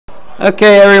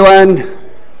Okay, everyone.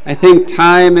 I think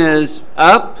time is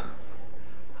up.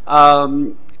 What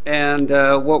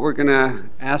we're going to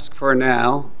ask for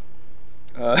now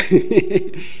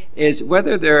is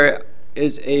whether there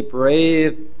is a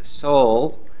brave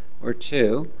soul or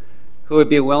two who would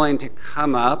be willing to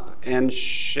come up and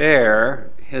share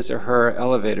his or her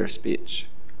elevator speech.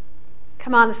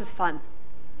 Come on, this is fun.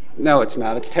 No, it's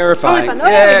not. It's terrifying. Oh,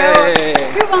 there we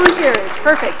go. 2 volunteers.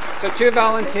 Perfect. So 2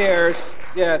 volunteers.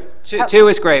 Yeah, two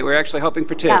is great. We're actually hoping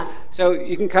for 2. Yeah. So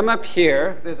you can come up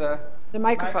here. There's the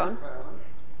microphone.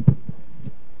 I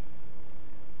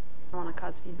don't want to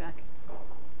cause feedback.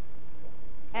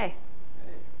 Hey.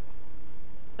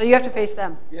 So you have to face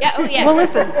them. Yeah. Oh, yes. Well,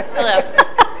 listen. Hello.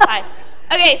 Hi.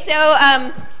 Okay,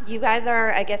 so you guys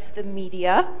are, I guess, the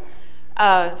media.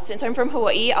 Since I'm from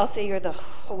Hawaii, I'll say you're the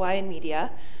Hawaiian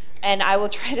media. And I will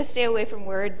try to stay away from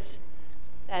words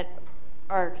that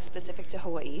are specific to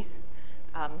Hawaii,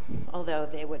 although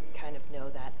they would kind of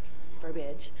know that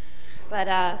verbiage. But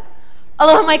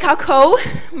aloha mai kākou.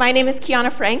 My name is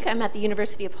Kiana Frank. I'm at the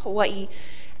University of Hawaii.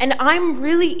 And I'm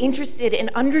really interested in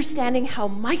understanding how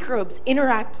microbes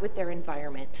interact with their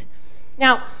environment.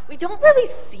 Now, we don't really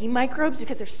see microbes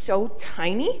because they're so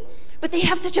tiny, but they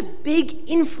have such a big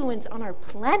influence on our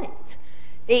planet.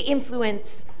 They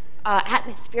influence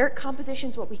atmospheric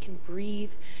compositions, what we can breathe.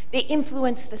 They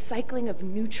influence the cycling of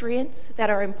nutrients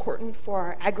that are important for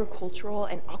our agricultural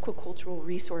and aquacultural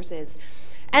resources.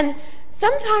 And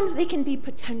sometimes they can be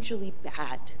potentially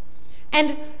bad.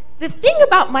 And the thing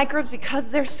about microbes,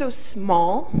 because they're so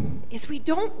small, is we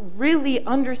don't really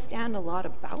understand a lot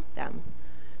about them.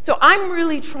 So I'm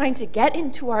really trying to get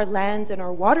into our lands and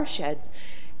our watersheds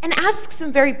and ask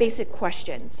some very basic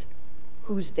questions.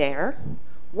 Who's there,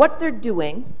 what they're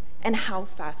doing, and how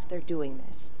fast they're doing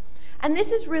this. And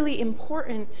this is really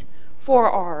important for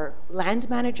our land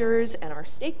managers and our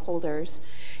stakeholders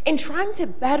in trying to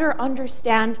better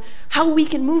understand how we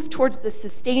can move towards the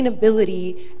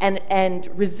sustainability and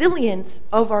resilience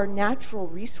of our natural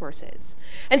resources.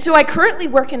 And so I currently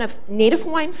work in a native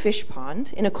Hawaiian fish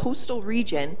pond in a coastal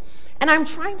region, and I'm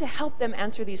trying to help them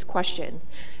answer these questions.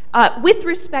 With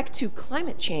respect to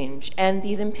climate change and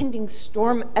these impending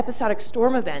episodic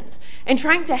storm events, and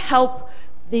trying to help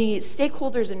the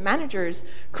stakeholders and managers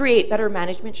create better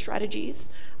management strategies,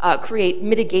 create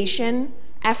mitigation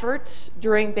efforts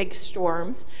during big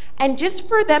storms, and just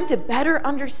for them to better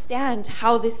understand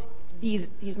how these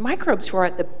microbes who are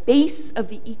at the base of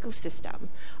the ecosystem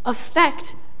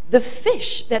affect the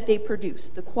fish that they produce,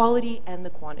 the quality and the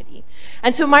quantity.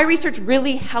 And so my research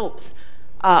really helps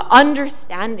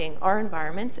understanding our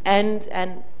environments and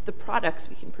the products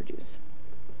we can produce.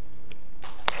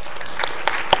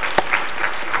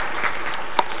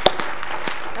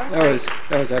 That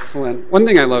was excellent. One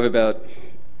thing I love about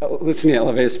listening to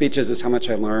elevator speeches is how much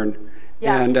I learn.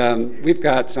 Yeah. And we've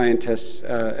got scientists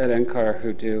at NCAR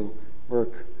who do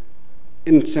work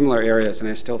in similar areas, and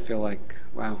I still feel like,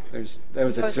 wow, that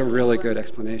was a really good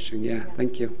explanation. Yeah,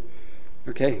 thank you.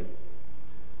 Okay.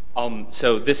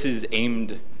 So this is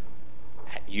aimed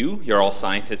at you. You're all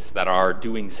scientists that are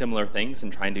doing similar things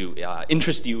and trying to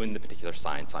interest you in the particular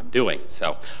science I'm doing.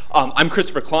 So I'm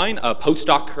Christopher Klein, a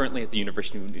postdoc currently at the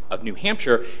University of New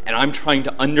Hampshire, and I'm trying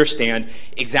to understand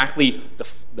exactly the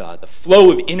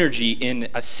flow of energy in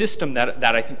a system that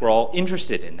I think we're all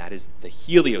interested in. That is the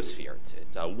heliosphere.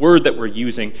 It's a word that we're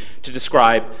using to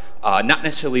describe not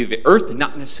necessarily the Earth and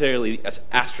not necessarily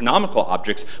astronomical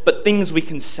objects, but things we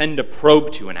can send a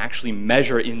probe to and actually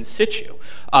measure in situ.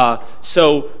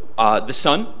 The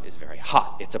sun is very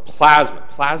hot. It's a plasma.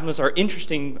 Plasmas are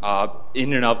interesting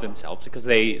in and of themselves because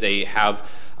they have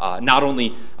not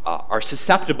only are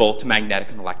susceptible to magnetic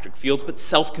and electric fields, but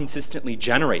self-consistently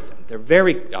generate them. They're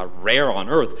very rare on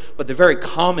Earth, but they're very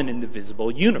common in the visible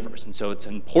universe. And so it's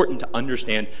important to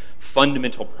understand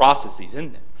fundamental processes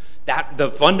in them.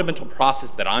 The fundamental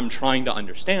process that I'm trying to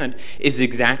understand is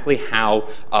exactly how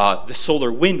the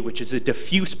solar wind, which is a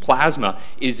diffuse plasma,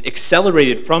 is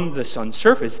accelerated from the sun's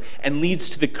surface and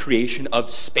leads to the creation of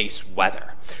space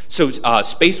weather. So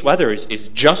space weather is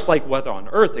just like weather on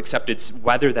Earth, except it's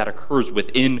weather that occurs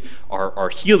within our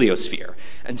heliosphere.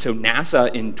 And so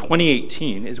NASA in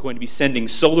 2018 is going to be sending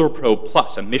Solar Probe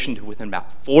Plus, a mission to within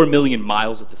about 4 million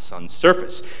miles of the sun's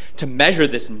surface, to measure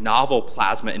this novel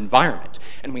plasma environment.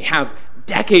 And we have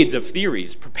decades of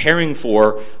theories preparing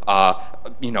for,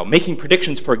 making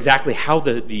predictions for exactly how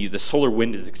the solar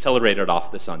wind is accelerated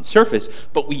off the sun's surface,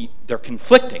 but they're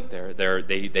conflicting.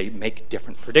 They make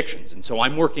different predictions. And so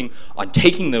I'm working on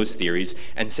taking those theories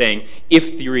and saying,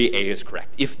 if theory A is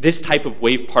correct, if this type of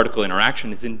wave-particle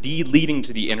interaction is indeed leading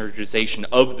to the energization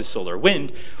of the solar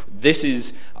wind, this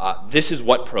is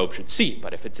what probe should see.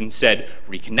 But if it's instead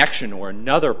reconnection or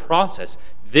another process,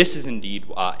 this is indeed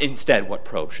instead what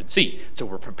probe should see. So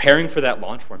we're preparing for that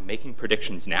launch. We're making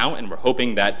predictions now, and we're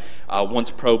hoping that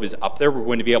once probe is up there, we're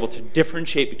going to be able to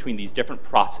differentiate between these different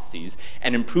processes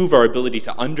and improve our ability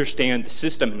to understand the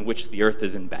system in which the Earth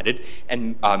is embedded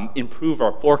and improve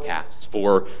our forecasts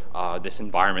for this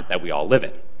environment that we all live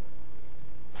in.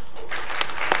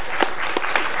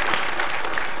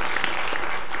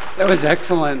 That was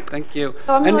excellent. Thank you.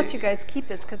 So I'm going to let you guys keep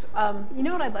this because you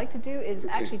know what I'd like to do is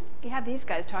actually have these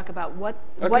guys talk about what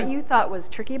you thought was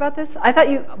tricky about this. I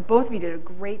thought both of you did a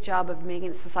great job of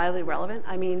making it societally relevant.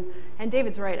 I mean, and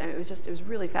David's right. I mean, it was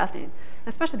really fascinating,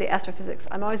 especially the astrophysics.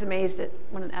 I'm always amazed at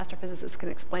when an astrophysicist can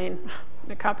explain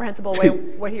in a comprehensible way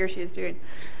what he or she is doing.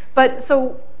 But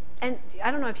so, and I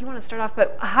don't know if you want to start off,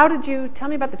 but how did you tell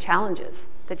me about the challenges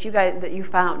that you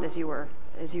found as you were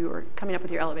coming up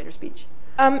with your elevator speech?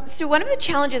 So one of the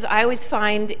challenges I always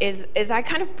find is I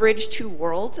kind of bridge two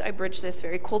worlds. I bridge this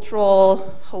very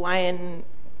cultural Hawaiian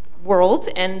world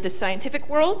and the scientific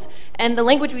world, and the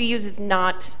language we use is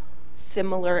not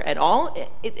similar at all.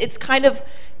 It's kind of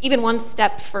even one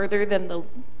step further than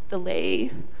the lay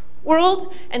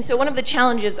world. And so one of the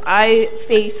challenges I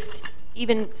faced,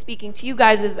 even speaking to you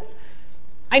guys, is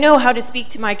I know how to speak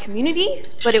to my community,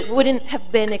 but it wouldn't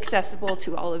have been accessible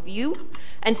to all of you.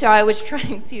 And so I was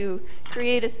trying to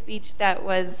create a speech that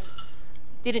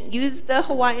didn't use the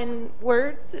Hawaiian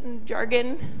words and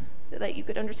jargon so that you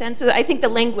could understand. So I think the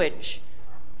language,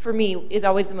 for me, is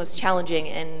always the most challenging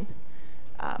in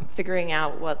figuring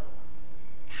out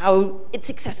how it's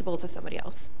accessible to somebody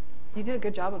else. You did a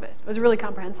good job of it. It was really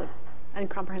comprehensive and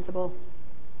comprehensible.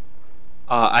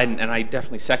 And I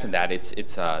definitely second that.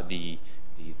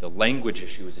 The language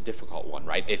issue is a difficult one,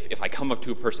 right? If I come up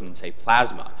to a person and say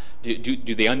plasma,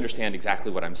 do they understand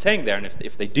exactly what I'm saying there? And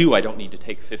if they do, I don't need to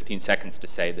take 15 seconds to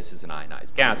say this is an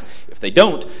ionized gas. If they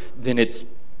don't, then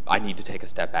I need to take a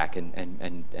step back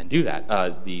and do that.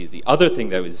 The other thing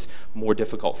that was more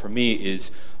difficult for me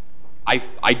is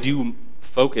I do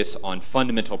focus on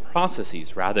fundamental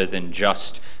processes rather than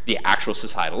just the actual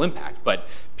societal impact. But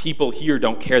people here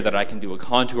don't care that I can do a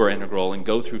contour integral and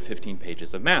go through 15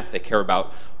 pages of math. They care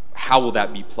about how will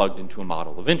that be plugged into a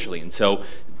model eventually. And so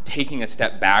taking a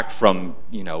step back from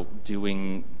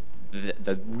doing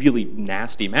the really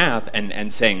nasty math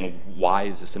and saying why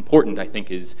is this important, I think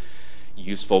is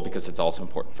useful because it's also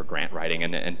important for grant writing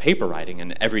and paper writing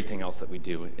and everything else that we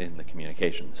do in the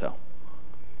communication. So.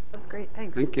 That's great,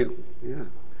 thanks. Thank you. Yeah.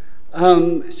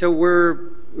 So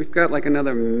we've got like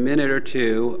another minute or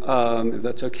two, if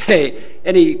that's okay.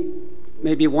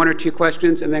 Maybe one or two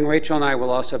questions, and then Rachel and I will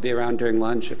also be around during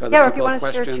lunch if other people have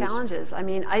questions. Yeah, if you want to share challenges. I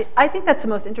mean, I think that's the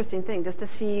most interesting thing, just to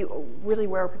see really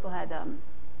where people had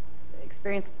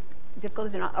experienced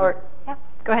difficulties or not. Or yeah,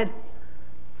 go ahead.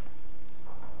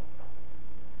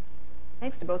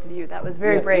 Thanks to both of you. That was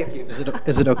very brave. Thank you.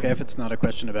 Is it okay if it's not a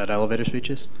question about elevator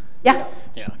speeches? Yeah.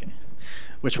 Yeah, okay.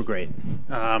 Which were great.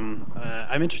 I'm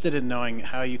interested in knowing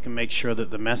how you can make sure that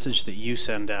the message that you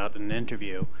send out in an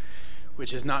interview,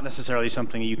 which is not necessarily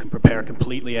something you can prepare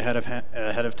completely ahead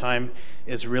of time,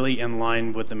 is really in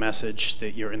line with the message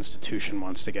that your institution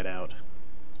wants to get out.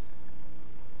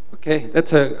 Okay,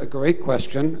 that's a great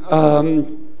question.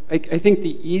 I think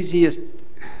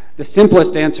the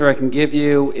simplest answer I can give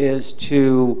you is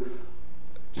to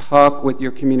talk with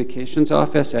your communications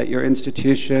office at your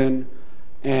institution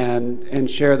and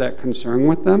share that concern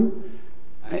with them.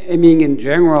 I mean, in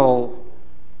general,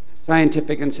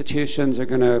 scientific institutions are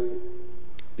going to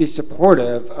be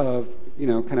supportive of,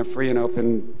 kind of free and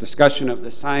open discussion of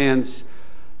the science.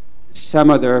 Some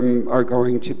of them are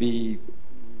going to be,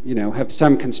 have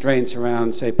some constraints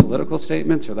around, say, political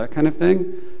statements or that kind of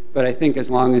thing. But I think as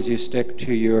long as you stick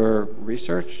to your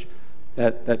research,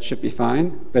 that should be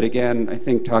fine. But again, I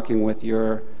think talking with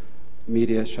your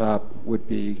media shop would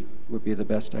be the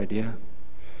best idea.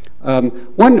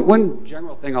 One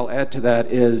general thing I'll add to that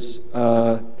is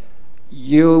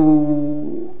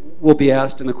you will be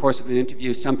asked in the course of an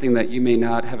interview something that you may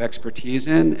not have expertise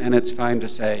in, and it's fine to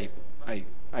say,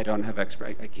 I don't have I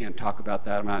can't talk about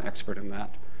that, I'm not an expert in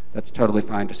that. That's totally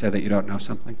fine to say that you don't know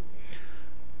something.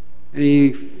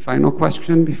 Any final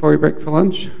question before we break for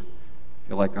lunch? I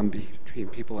feel like I'm between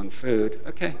people and food.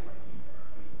 Okay.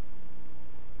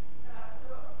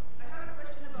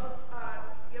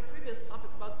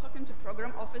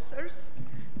 officers,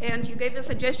 and you gave the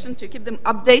suggestion to keep them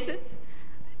updated.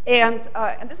 And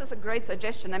this is a great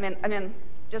suggestion. I mean,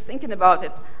 just thinking about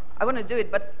it, I want to do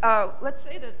it. But let's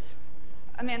say that,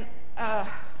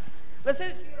 let's say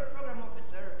that you're a program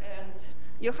officer and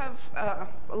you have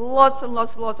lots and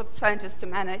lots of scientists to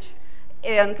manage.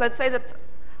 And let's say that,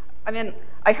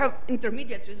 I have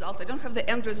intermediate results. I don't have the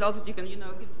end results that you can, give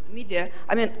to the media.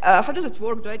 How does it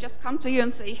work? Do I just come to you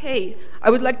and say, hey,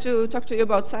 I would like to talk to you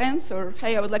about science, or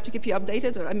hey, I would like to keep you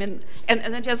updated, or and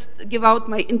then just give out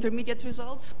my intermediate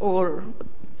results, or?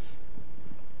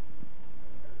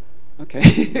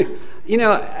 Okay.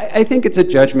 I think it's a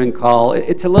judgment call.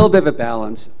 It's a little bit of a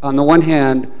balance. On the one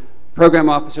hand, program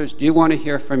officers do want to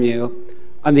hear from you.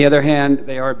 On the other hand,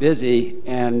 they are busy,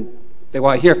 and they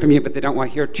want to hear from you, but they don't want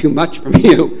to hear too much from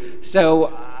you. So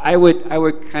I would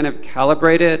kind of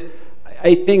calibrate it.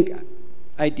 I think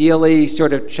ideally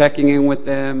sort of checking in with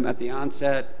them at the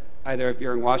onset, either if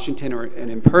you're in Washington or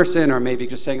in person, or maybe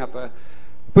just setting up a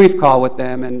brief call with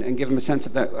them and give them a sense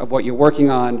of what you're working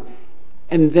on.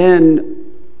 And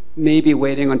then maybe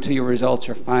waiting until your results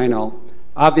are final.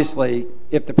 Obviously,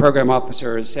 if the program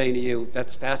officer is saying to you,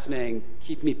 that's fascinating,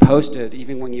 keep me posted,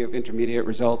 even when you have intermediate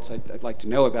results, I'd like to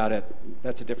know about it,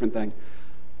 that's a different thing.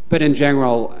 But in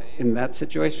general, in that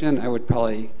situation, I would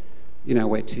probably,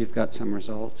 wait till you've got some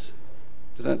results.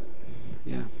 Does that,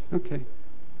 yeah, okay.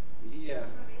 Yeah,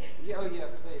 oh yeah,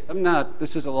 please.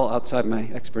 This is a little outside my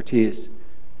expertise.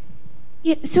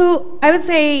 Yeah, so I would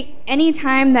say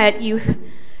anytime that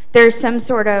there's some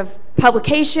sort of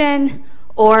publication,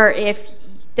 or if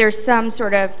there's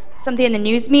something in the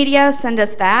news media, send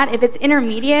us that. If it's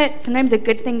intermediate, sometimes a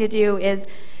good thing to do is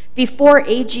before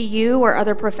AGU or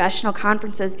other professional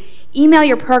conferences, email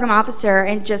your program officer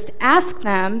and just ask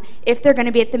them if they're going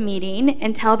to be at the meeting,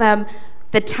 and tell them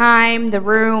the time, the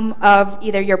room of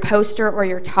either your poster or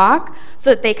your talk, so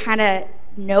that they kind of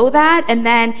know that. And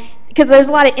then, because there's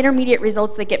a lot of intermediate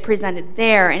results that get presented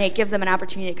there, and it gives them an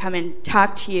opportunity to come and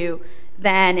talk to you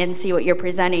then and see what you're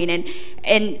presenting.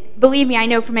 And believe me, I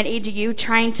know from an AGU,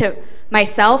 trying to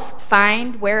myself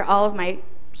find where all of my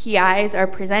PIs are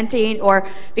presenting, or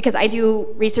because I do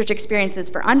research experiences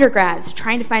for undergrads,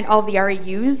 trying to find all of the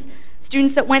REUs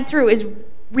students that went through is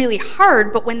really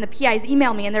hard. But when the PIs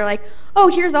email me and they're like, oh,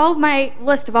 here's all of my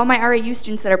list of all my REU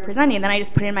students that are presenting, and then I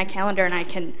just put it in my calendar and I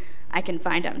can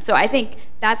find them. So I think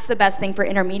that's the best thing for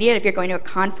intermediate. If you're going to a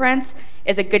conference,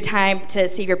 is a good time to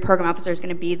see if your program officer is going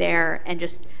to be there, and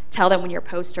just tell them when your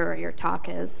poster or your talk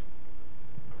is.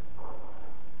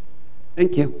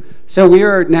 Thank you. So we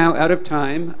are now out of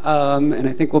time, and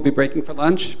I think we'll be breaking for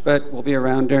lunch, but we'll be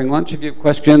around during lunch if you have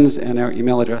questions, and our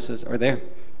email addresses are there.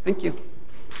 Thank you.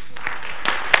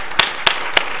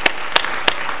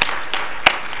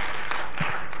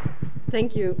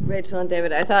 Thank you, Rachel and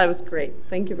David. I thought it was great.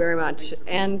 Thank you very much.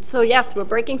 And so, yes, we're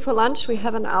breaking for lunch. We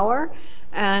have an hour,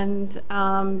 and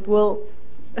we'll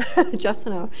just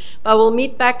an hour. But we'll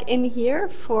meet back in here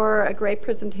for a great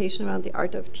presentation around the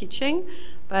art of teaching.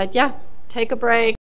 But yeah, take a break.